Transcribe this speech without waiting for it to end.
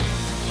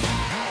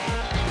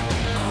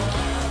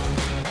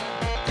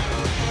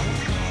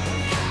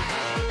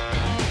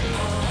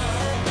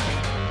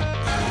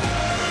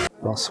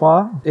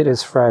bonsoir. It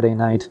is Friday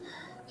night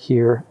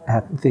here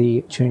at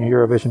the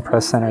Junior Eurovision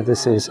Press Center.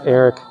 This is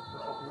Eric.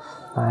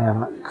 I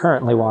am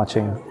currently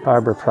watching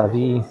Barbara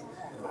Pravi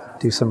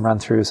do some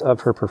run-throughs of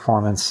her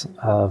performance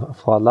of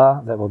Voila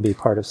that will be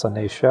part of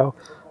Sunday's show.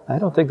 I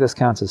don't think this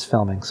counts as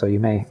filming, so you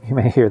may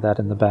hear that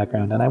in the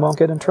background, and I won't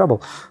get in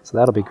trouble, so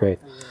that'll be great.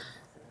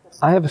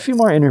 I have a few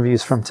more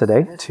interviews from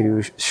today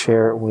to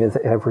share with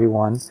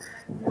everyone.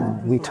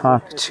 We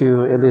talked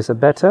to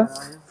Elisabetta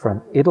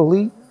from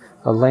Italy,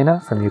 Elena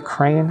from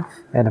Ukraine,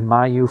 and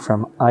Mayu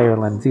from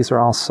Ireland. These are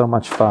all so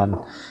much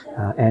fun,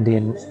 and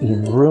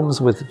in rooms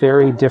with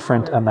very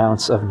different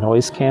amounts of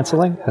noise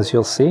canceling, as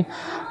you'll see.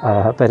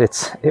 But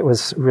it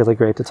was really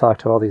great to talk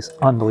to all these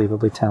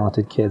unbelievably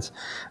talented kids.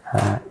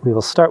 We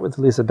will start with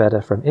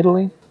Elisabetta from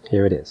Italy.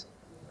 Here it is.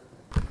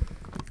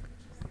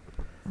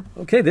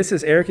 Okay, this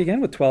is Eric again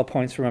with 12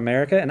 Points from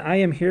America, and I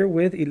am here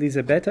with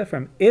Elisabetta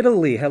from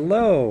Italy.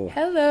 Hello.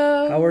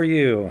 Hello. How are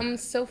you? I'm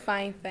so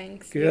fine,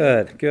 thanks.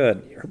 Good.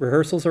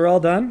 Rehearsals are all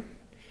done?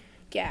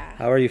 Yeah.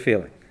 How are you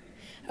feeling?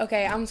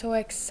 Okay, I'm so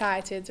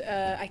excited.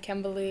 I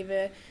can't believe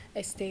it.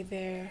 I stayed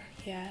there.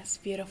 Yeah, it's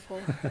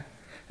beautiful.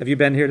 Have you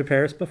been here to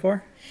Paris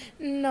before?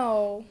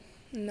 No.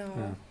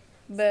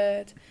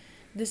 But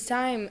this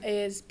time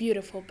is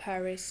beautiful.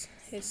 Paris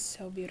is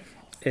so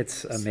beautiful.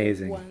 It's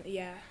amazing.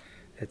 Yeah.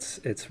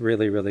 It's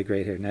really, really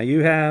great here. Now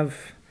you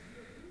have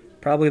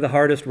probably the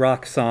hardest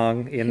rock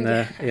song in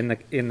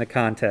the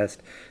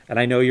contest, and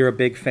I know you're a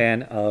big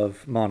fan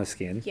of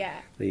Måneskin,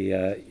 the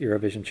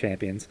Eurovision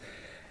champions.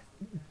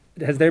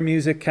 Has their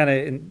music kind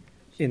of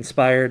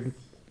inspired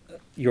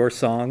your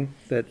song?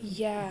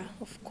 Yeah,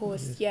 of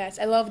course. Yes,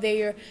 I love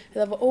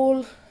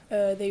all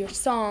their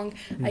song.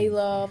 I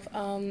love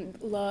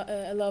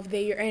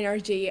their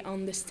energy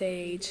on the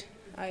stage.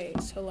 I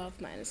so love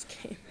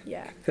Måneskin.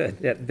 Yeah. Good.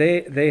 Yeah,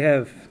 they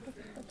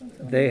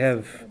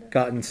have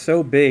gotten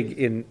so big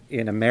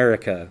in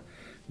America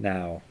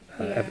now,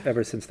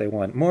 ever since they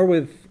won. More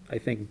with, I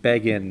think,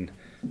 Begin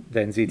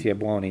than Zitti e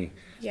Buoni.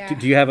 Yeah.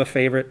 Do you have a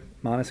favorite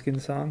Måneskin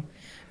song?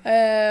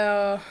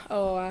 I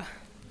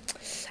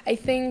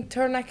think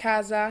Torna a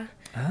Casa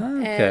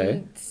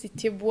and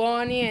Zitti e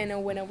Buoni,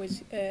 and when I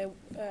was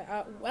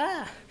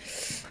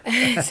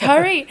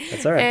sorry.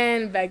 That's all right.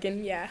 And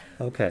Begin, yeah.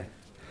 Okay.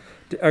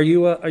 Are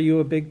you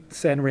a big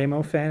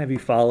Sanremo fan? Have you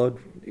followed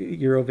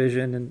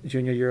Eurovision and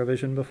Junior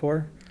Eurovision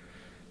before?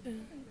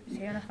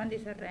 Sei una fan di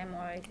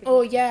Sanremo?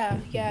 Oh yeah,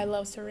 I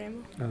love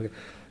Sanremo. Okay.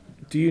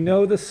 Do you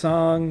know the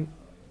song?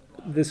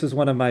 This is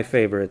one of my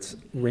favorites,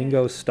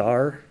 Ringo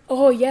Starr.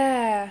 Oh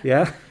yeah.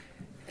 Yeah.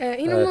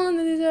 In un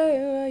mondo di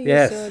gioia,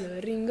 io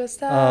sono Ringo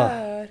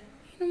Starr.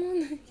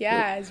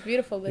 Yeah, it's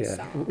beautiful, this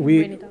song.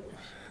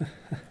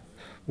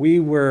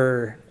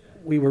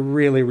 We were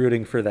really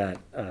rooting for that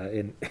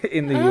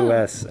in the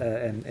U.S.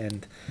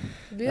 and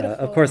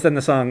of course then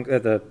the song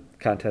the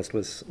contest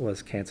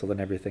was canceled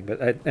and everything. But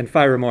and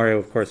Fire Memorial,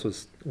 of course,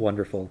 was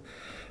wonderful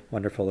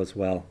as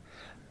well.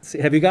 So,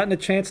 have you gotten a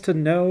chance to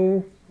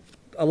know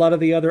a lot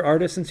of the other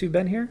artists since you've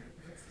been here?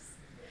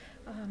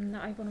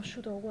 Hai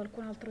conosciuto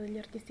qualcun altro degli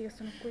artisti che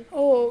sono qui?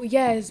 Oh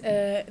yes,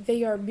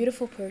 they are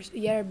beautiful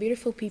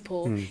beautiful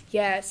people.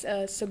 Yes,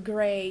 so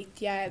great.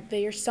 Yeah,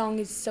 their song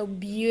is so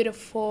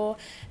beautiful,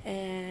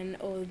 and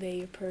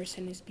their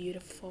person is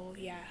beautiful.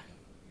 Yeah.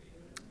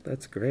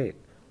 That's great.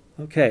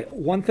 Okay,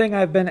 one thing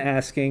I've been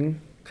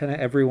asking kind of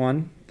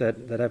everyone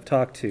that I've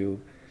talked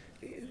to,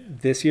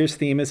 this year's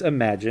theme is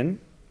Imagine.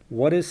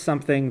 What is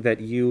something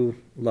that you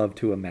love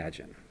to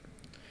imagine?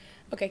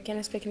 Okay, can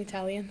I speak in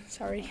Italian?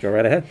 Sorry. Go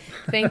right ahead.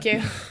 Thank you.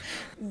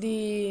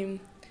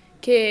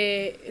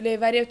 Che le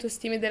varie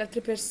autostime delle altre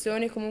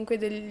persone, comunque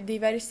dei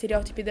vari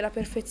stereotipi della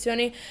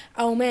perfezione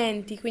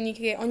aumenti, quindi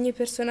che ogni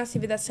persona si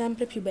veda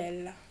sempre più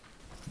bella.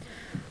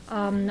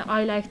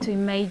 I like to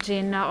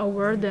imagine a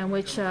world in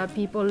which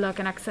people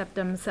can accept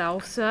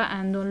themselves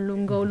and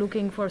don't go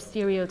looking for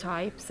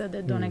stereotypes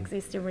that don't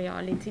exist in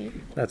reality.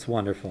 That's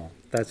wonderful.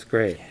 That's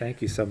great.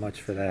 Thank you so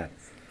much for that.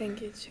 Thank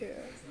you too.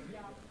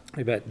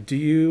 I bet. Do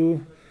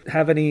you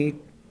have any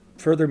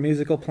further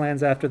musical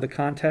plans after the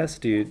contest?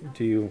 Do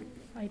you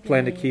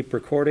plan to keep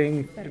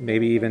recording?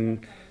 Maybe even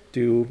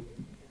do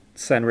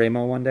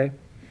Sanremo one day?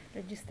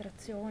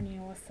 Registrazioni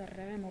o a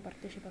Sanremo,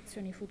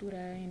 partecipazioni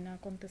future in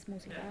contest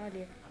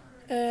musicali?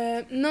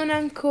 Non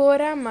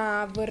ancora,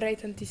 ma vorrei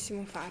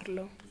tantissimo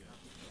farlo.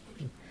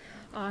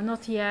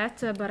 Not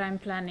yet, but I'm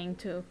planning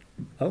to.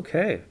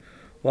 Okay.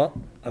 Well,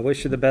 I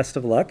wish you the best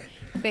of luck.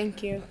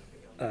 Thank you.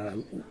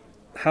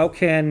 How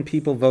can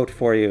people vote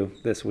for you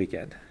this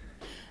weekend?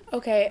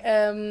 Okay,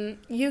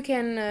 you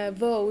can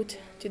vote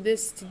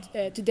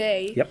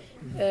today. Yep.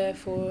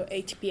 For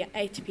 8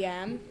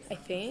 p.m. I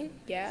think.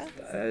 Yeah.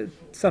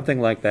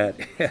 Something like that.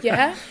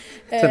 Yeah.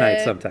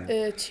 Tonight sometime.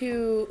 To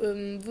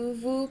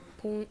www.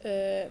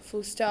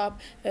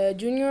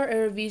 Junior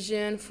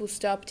Eurovision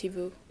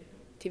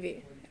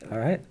TV. All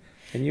right.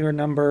 And you are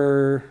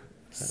number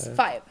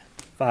 5.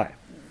 5.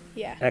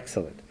 Yeah.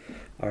 Excellent.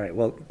 All right.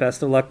 Well,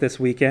 best of luck this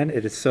weekend.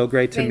 It is so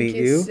great to meet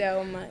you. Thank you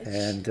so much.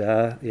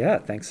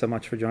 And thanks so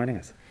much for joining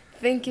us.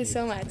 Thank you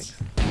so much.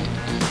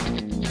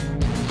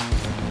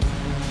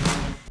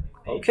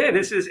 Okay,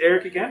 this is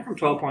Eric again from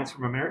 12 Points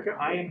from America.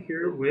 I am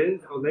here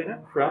with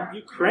Olena from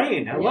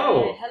Ukraine.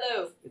 Hello. Yeah,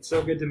 hello. It's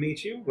so good to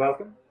meet you.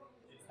 Welcome.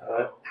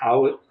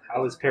 How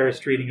is Paris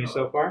treating you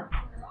so far?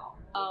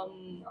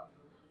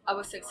 I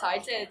was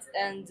excited,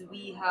 and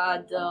we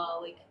had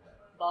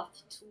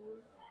bus tour,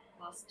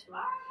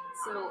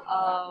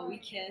 so we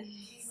can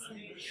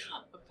see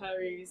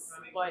Paris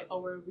by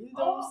our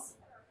windows.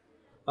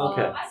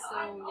 Okay.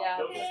 So yeah,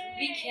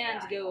 we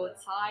can't go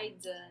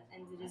outside,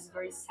 and it is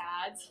very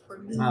sad for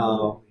me.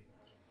 Oh.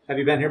 Have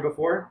you been here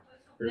before?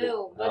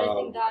 No, but I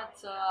think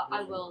that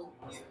I will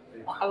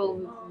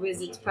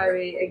visit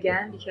Paris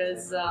again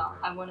because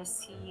I want to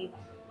see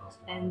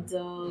and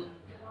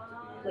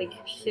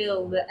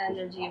feel the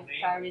energy of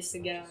Paris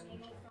again.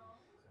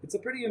 It's a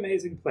pretty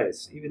amazing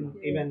place. Even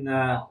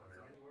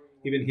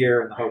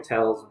here in the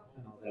hotels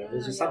and all that.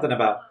 There's just something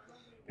about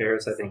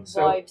Paris, I think.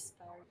 Some vibes, Paris.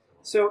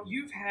 So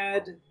you've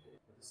had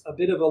a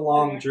bit of a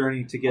long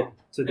journey to get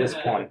to this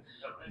point.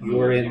 You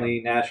were in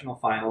the national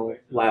final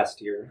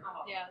last year.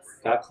 Yes.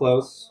 Got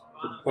close,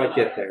 didn't quite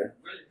get there.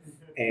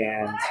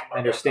 And I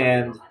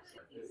understand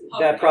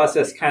that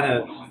process kind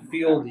of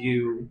fueled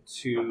you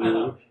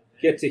to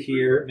get to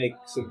here, make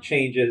some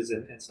changes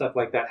and stuff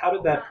like that. How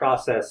did that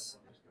process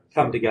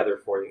come together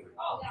for you?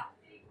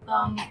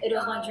 It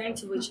was my dream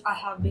to which I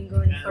have been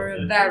going for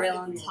a very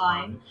long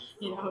time,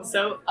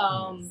 so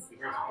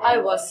I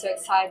was so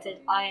excited.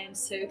 I am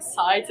so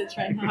excited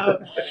right now,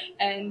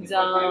 and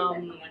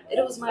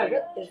it was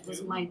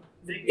my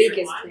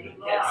biggest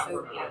dream. Yeah,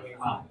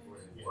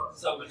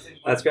 so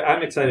That's good.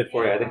 I'm excited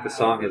for you. I think the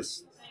song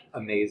is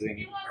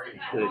amazing.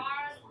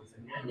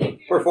 The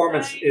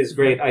performance is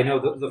great. I know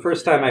the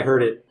first time I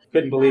heard it,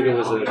 couldn't believe it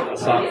was a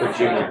song for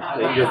Junior.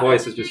 Your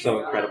voice is just so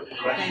incredible.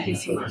 thank you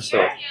so much.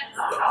 So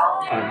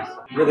I'm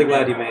really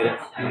glad you made it,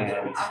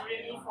 and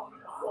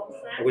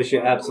I wish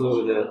you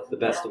absolutely the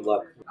best of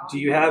luck. Do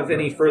you have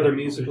any further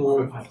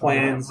musical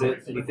plans?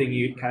 Anything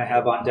you kind of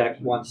have on deck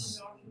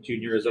once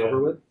Junior is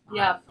over with?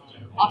 Yeah,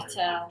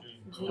 after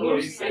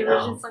Junior's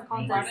Eurovision Song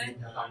Contest,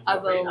 I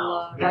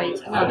will write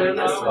another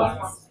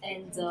song,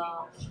 and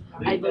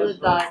I believe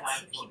that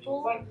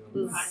people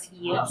will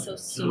see it so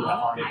soon.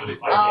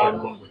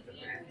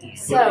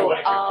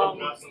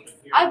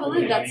 I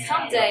believe that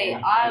someday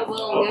I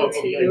will go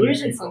to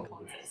Eurovision Song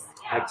Contest.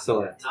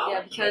 Excellent.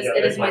 Yeah, because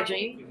it is my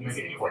dream.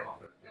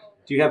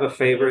 Do you have a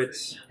favorite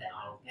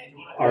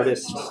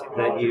artist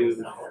that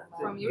you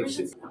From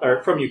Eurovision?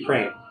 or from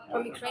Ukraine?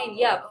 From Ukraine,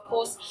 yeah, of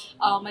course.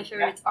 My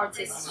favorite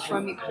artists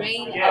from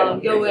Ukraine,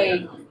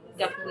 Goey,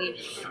 definitely,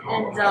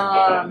 and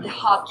the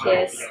Hot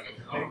Kiss.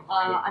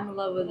 I'm in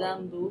love with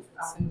them both.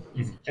 So.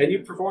 And you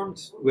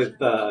performed with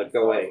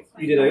Goey.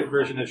 You did a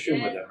version of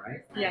Shum with them,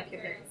 right? Yeah,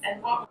 okay.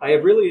 I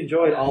have really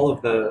enjoyed all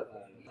of the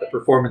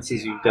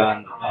performances you've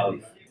done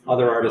of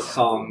other artists'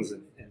 songs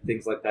and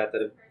things like that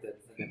have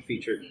been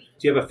featured.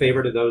 Do you have a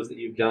favorite of those that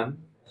you've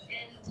done?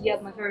 Yeah,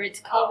 my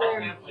favorite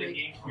cover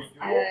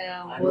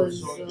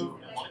was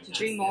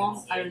Dream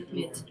On, I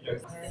admit.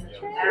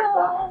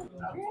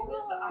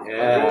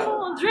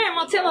 Yeah. Dream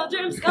until our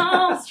dreams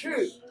comes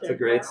true. It's a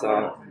great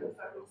song.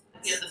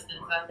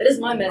 It is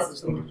my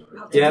message. You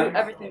have to do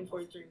everything for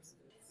your dreams.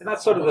 And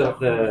that's sort of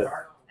the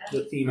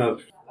theme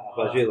of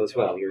Vagil as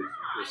well, your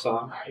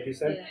song, did you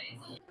say?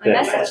 Yeah.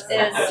 My message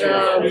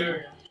is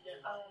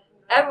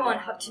everyone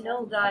have to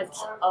know that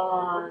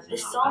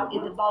this song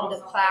is about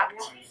the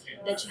fact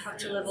that you have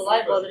to live a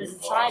life while there is a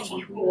time, be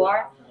who you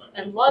are,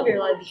 and love your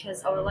life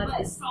because our life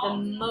is the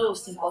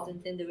most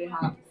important thing that we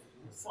have.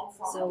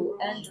 So,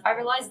 and I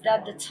realized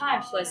that the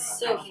time flies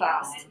so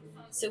fast.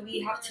 So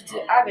we have to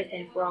do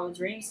everything for our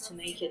dreams to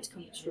make it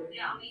come true.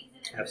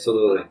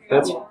 Absolutely.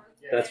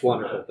 That's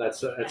wonderful.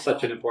 That's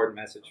such an important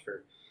message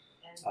for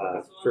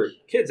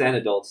kids and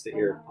adults to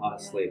hear,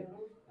 honestly.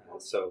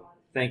 So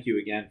thank you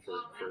again for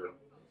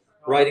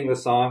writing the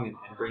song and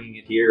bringing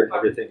it here and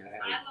everything.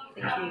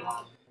 Thank you.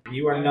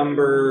 You are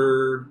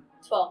number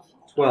 12.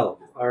 12.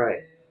 All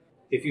right.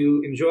 If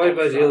you enjoy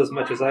Vagil as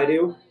much as I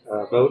do,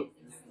 vote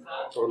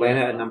for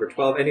Lena at number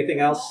 12.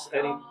 Anything else?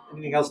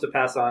 Anything else to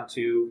pass on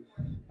to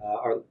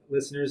our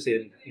listeners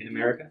in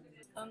America?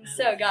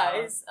 So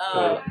guys,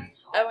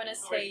 I want to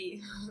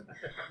say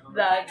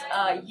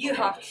that you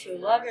have to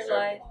love your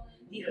life,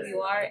 be who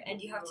you are,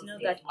 and you have to know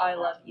that I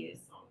love you.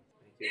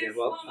 Thank you.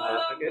 Well,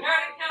 okay.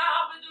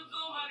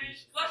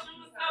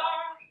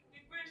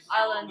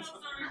 Island.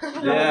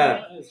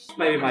 Yeah, it's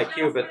maybe my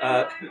cue, but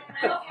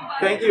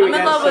thank you I'm in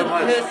again love so with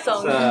much. this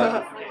song.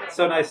 It's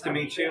so nice to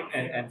meet you,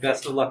 and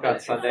best of luck on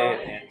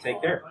Sunday, and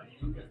take care.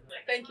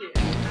 Thank you.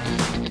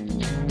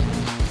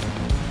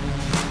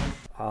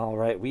 All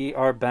right, we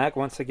are back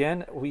once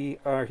again. We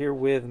are here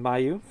with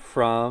Mayu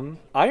from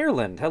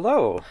Ireland.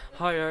 Hello.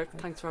 Hi Eric,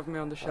 thanks for having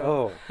me on the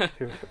show. Oh,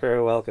 you're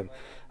very welcome.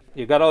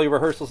 You got all your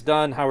rehearsals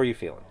done. How are you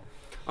feeling?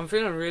 I'm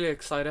feeling really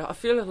excited. I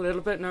feel a little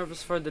bit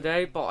nervous for the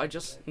day, but I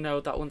just know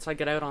that once I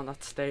get out on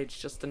that stage,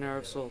 just the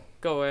nerves will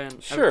go away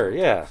and sure,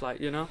 yeah, flight,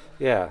 you know.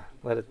 Yeah,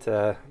 let it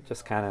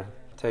just kind of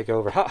take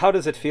over. How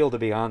does it feel to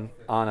be on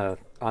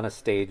a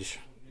stage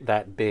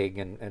that big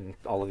and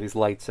all of these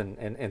lights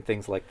and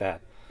things like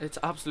that. It's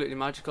absolutely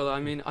magical. I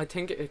mean, I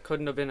think it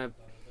couldn't have been a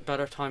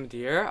better time of the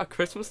year at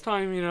Christmas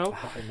time, you know.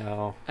 I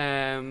know.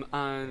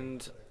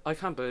 And I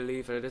can't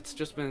believe it. It's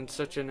just been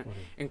such an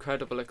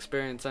incredible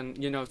experience.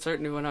 And, you know,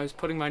 certainly when I was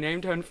putting my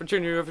name down for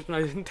Junior Eurovision,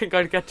 I didn't think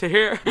I'd get to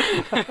hear.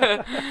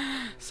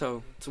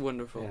 So it's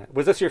wonderful. Yeah.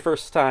 Was this your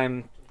first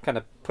time kind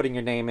of putting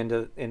your name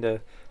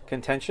into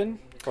contention,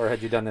 or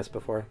had you done this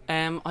before?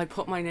 I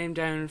put my name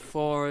down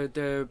for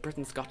the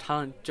Britain's Got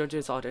Talent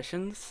judges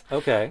auditions.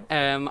 Okay.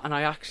 And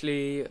I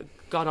actually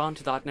got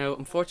onto that. Now,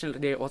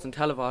 unfortunately, it wasn't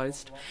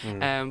televised,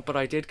 but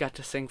I did get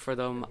to sing for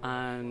them,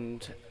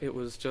 and it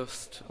was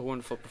just a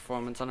wonderful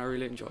performance, and I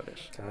really enjoyed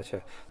it.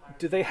 Gotcha.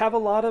 Do they have a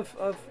lot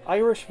of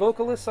Irish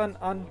vocalists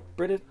on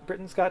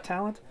Britain's Got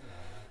Talent?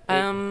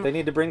 They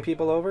need to bring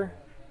people over?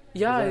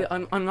 Yeah,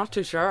 I'm not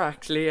too sure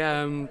actually,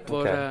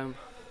 but Okay.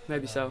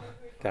 maybe so.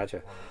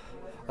 Gotcha.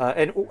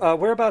 And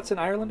whereabouts in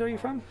Ireland are you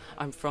from?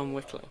 I'm from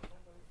Wicklow.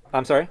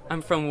 I'm sorry?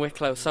 I'm from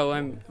Wicklow, so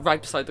I'm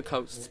right beside the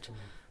coast.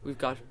 We've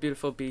got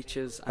beautiful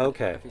beaches and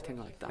Okay. everything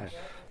like that.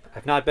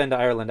 I've not been to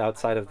Ireland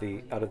outside of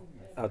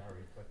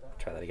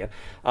try that again.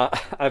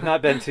 I've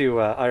not been to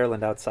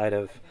Ireland outside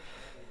of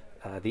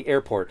the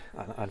airport,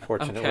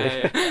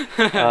 unfortunately.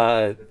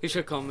 Okay. You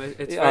should come.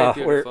 It's very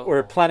beautiful.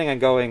 We're planning on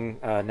going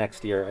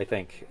next year. I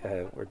think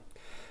we're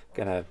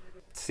gonna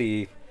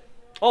see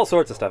all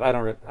sorts of stuff. I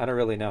don't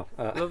really know.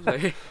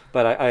 Lovely.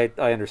 But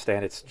I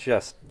understand it's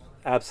just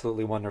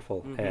absolutely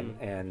wonderful,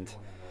 and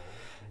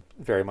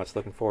very much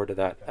looking forward to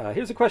that.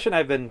 Here's a question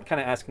I've been kind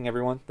of asking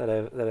everyone that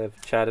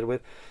I've chatted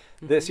with.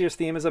 This year's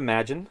theme is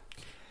Imagine.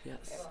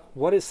 Yes.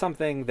 What is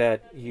something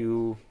that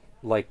you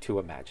like to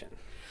imagine?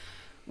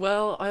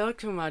 Well, I like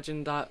to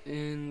imagine that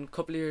in a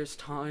couple of years'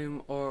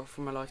 time, or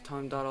for my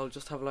lifetime, that I'll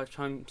just have a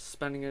lifetime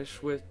spending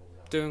it with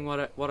doing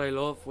what I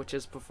love, which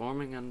is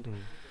performing, and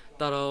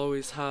that I'll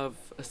always have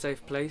a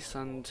safe place.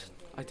 And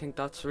I think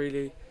that's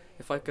really,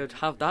 if I could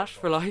have that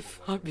for life,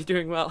 I'd be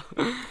doing well.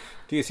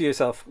 Do you see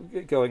yourself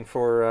going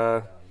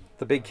for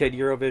the Big Kid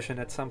Eurovision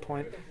at some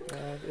point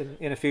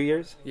in a few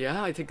years?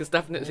 Yeah, I think it's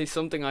definitely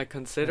something I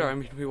consider. I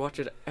mean, we watch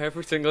it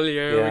every single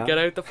year. Yeah. We get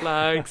out the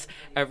flags,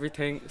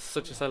 everything. It's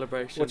such a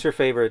celebration. What's your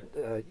favorite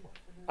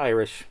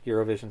Irish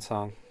Eurovision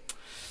song?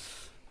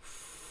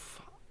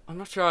 I'm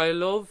not sure. I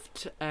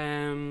loved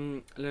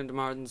Linda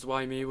Martin's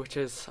Why Me, which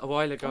is a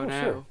while ago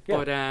now. Sure. Yeah.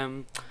 But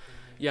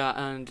yeah,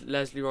 and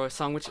Leslie Roy's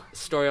song, which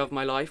Story of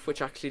My Life,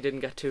 which actually didn't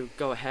get to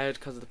go ahead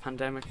because of the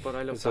pandemic, but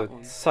I love It's that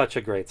one. such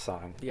a great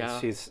song. Yeah.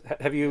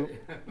 Have you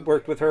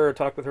worked with her or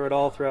talked with her at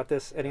all throughout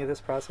any of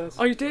this process?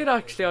 I did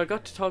actually. I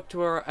got to talk to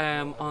her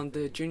on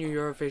the Junior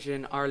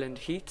Eurovision Ireland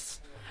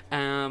Heats.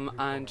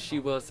 And she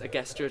was a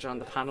guest judge on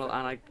the panel,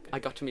 and I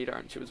got to meet her,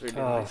 and she was really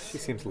nice. She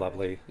seems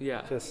lovely.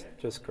 Yeah.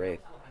 Just great.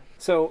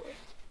 So,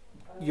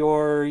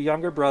 your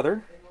younger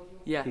brother,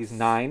 Yes. he's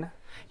 9,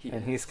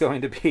 and he's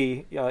going to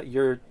be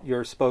your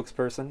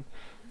spokesperson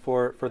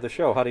for the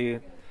show. How do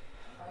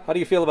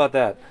you feel about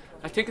that?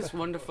 I think it's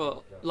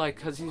wonderful, like,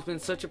 because he's been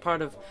such a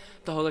part of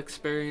the whole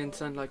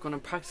experience, and like when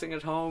I'm practicing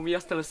at home, he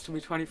has to listen to me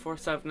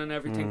 24/7 and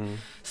everything.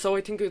 So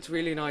I think it's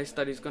really nice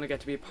that he's going to get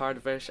to be a part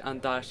of it,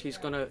 and that he's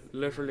going to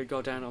literally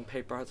go down on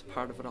paper as a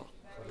part of it all.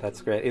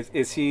 That's great.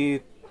 Is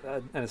he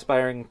an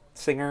aspiring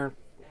singer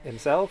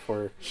himself,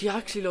 or? He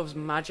actually loves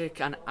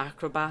magic and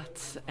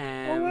acrobats.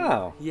 Oh,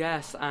 wow.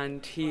 Yes,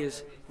 and he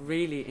is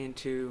really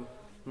into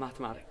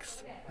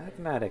mathematics.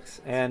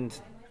 Mathematics and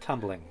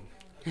tumbling.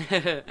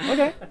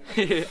 Okay.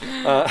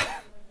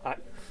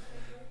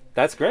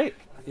 That's great.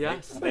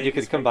 Yes. You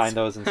could combine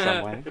those in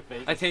some way.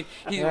 I think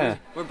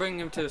we're bringing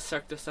him to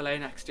Cirque du Soleil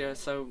next year,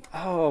 so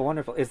Oh,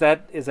 wonderful. Is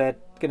that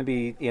going to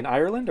be in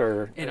Ireland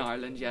or? in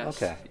Ireland,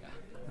 yes. Okay. Yeah.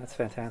 That's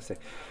fantastic.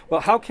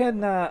 Well, how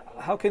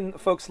can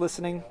folks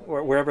listening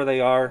or wherever they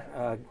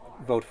are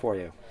vote for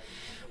you?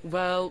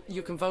 Well,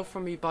 you can vote for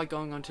me by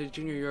going onto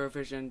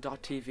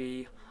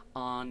junioreurovision.tv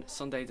on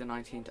Sunday the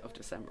 19th of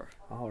December.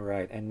 All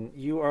right, and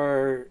you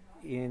are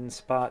in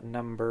spot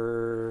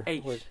number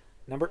 8.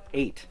 Number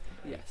 8.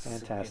 Yes.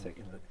 Fantastic.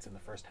 It's in the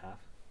first half.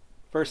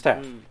 First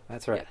half.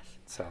 That's right. Yes.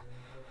 So.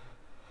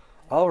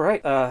 All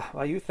right.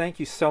 Well, thank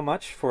you so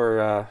much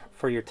for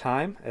your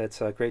time.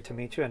 It's great to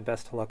meet you, and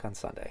best of luck on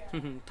Sunday.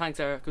 Thanks,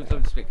 Eric. It was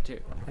lovely to speak to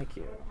you. Thank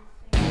you.